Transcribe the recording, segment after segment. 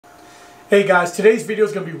Hey guys, today's video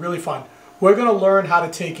is going to be really fun. We're going to learn how to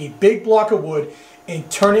take a big block of wood and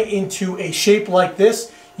turn it into a shape like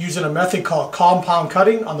this using a method called compound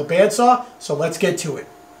cutting on the bandsaw. So let's get to it.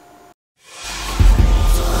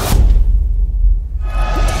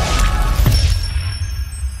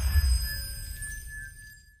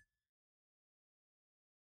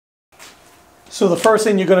 So the first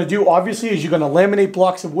thing you're going to do obviously is you're going to laminate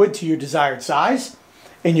blocks of wood to your desired size,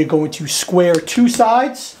 and you're going to square two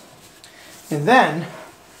sides. And then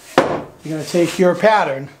you're going to take your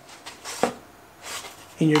pattern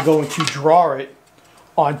and you're going to draw it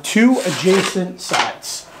on two adjacent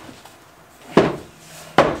sides,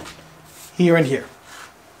 here and here.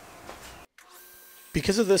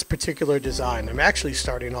 Because of this particular design, I'm actually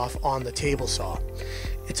starting off on the table saw.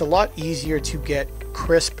 It's a lot easier to get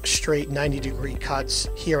crisp, straight 90-degree cuts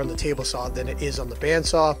here on the table saw than it is on the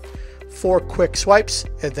bandsaw. 4 quick swipes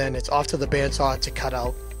and then it's off to the bandsaw to cut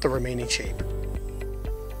out the remaining shape.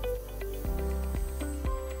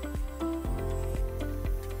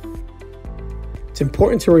 It's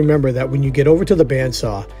important to remember that when you get over to the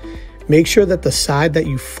bandsaw, make sure that the side that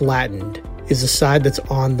you flattened is the side that's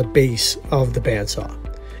on the base of the bandsaw.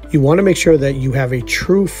 You want to make sure that you have a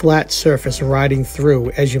true flat surface riding through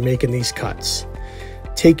as you're making these cuts.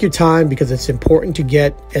 Take your time because it's important to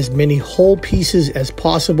get as many whole pieces as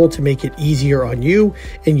possible to make it easier on you,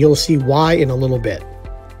 and you'll see why in a little bit.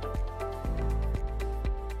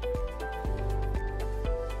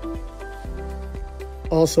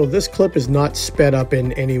 Also, this clip is not sped up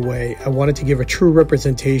in any way. I wanted to give a true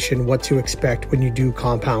representation what to expect when you do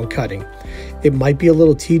compound cutting. It might be a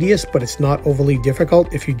little tedious, but it's not overly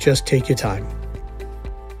difficult if you just take your time.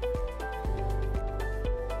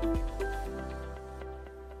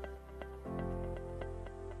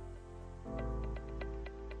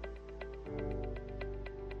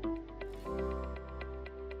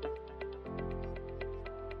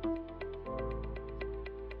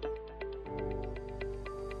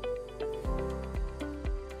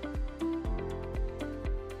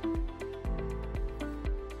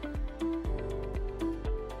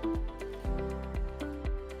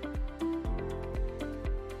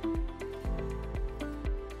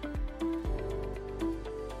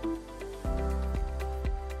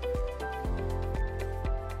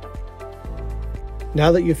 Now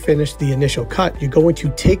that you've finished the initial cut, you're going to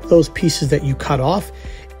take those pieces that you cut off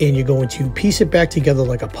and you're going to piece it back together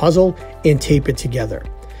like a puzzle and tape it together.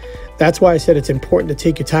 That's why I said it's important to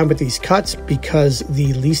take your time with these cuts, because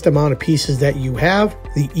the least amount of pieces that you have,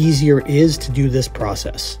 the easier it is to do this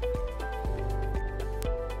process.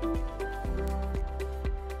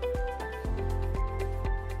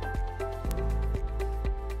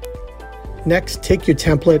 Next, take your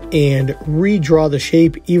template and redraw the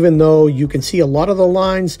shape. Even though you can see a lot of the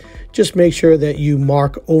lines, just make sure that you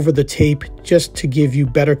mark over the tape just to give you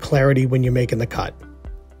better clarity when you're making the cut.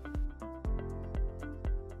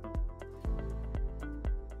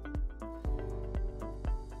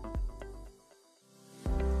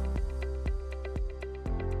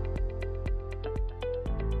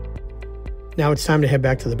 Now it's time to head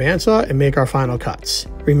back to the bandsaw and make our final cuts.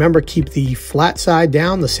 Remember, keep the flat side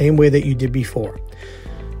down the same way that you did before.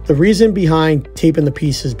 The reason behind taping the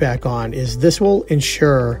pieces back on is this will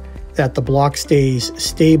ensure that the block stays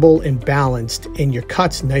stable and balanced and your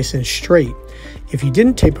cuts nice and straight. If you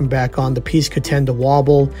didn't tape them back on, the piece could tend to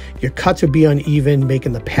wobble, your cuts would be uneven,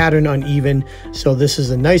 making the pattern uneven. So this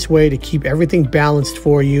is a nice way to keep everything balanced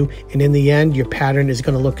for you, and in the end, your pattern is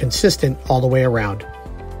going to look consistent all the way around.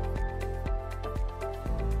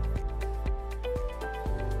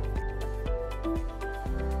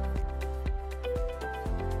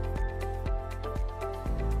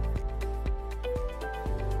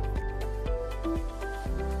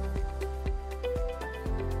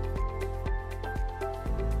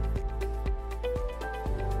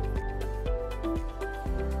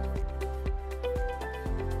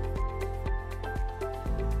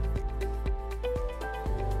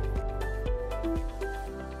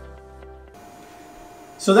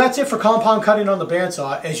 So that's it for compound cutting on the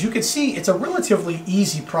bandsaw. As you can see, it's a relatively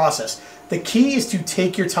easy process. The key is to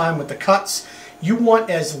take your time with the cuts. You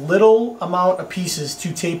want as little amount of pieces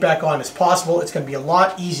to tape back on as possible. It's going to be a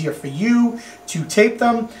lot easier for you to tape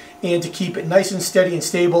them and to keep it nice and steady and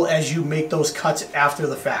stable as you make those cuts after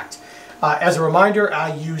the fact. As a reminder,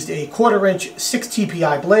 I used a 1/4 inch 6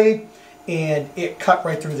 TPI blade, and it cut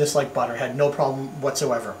right through this like butter. Had no problem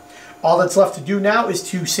whatsoever. All that's left to do now is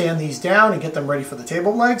to sand these down and get them ready for the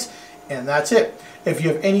table legs, and that's it. If you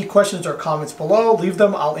have any questions or comments below, leave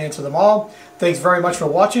them. I'll answer them all. Thanks very much for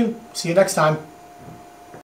watching. See you next time.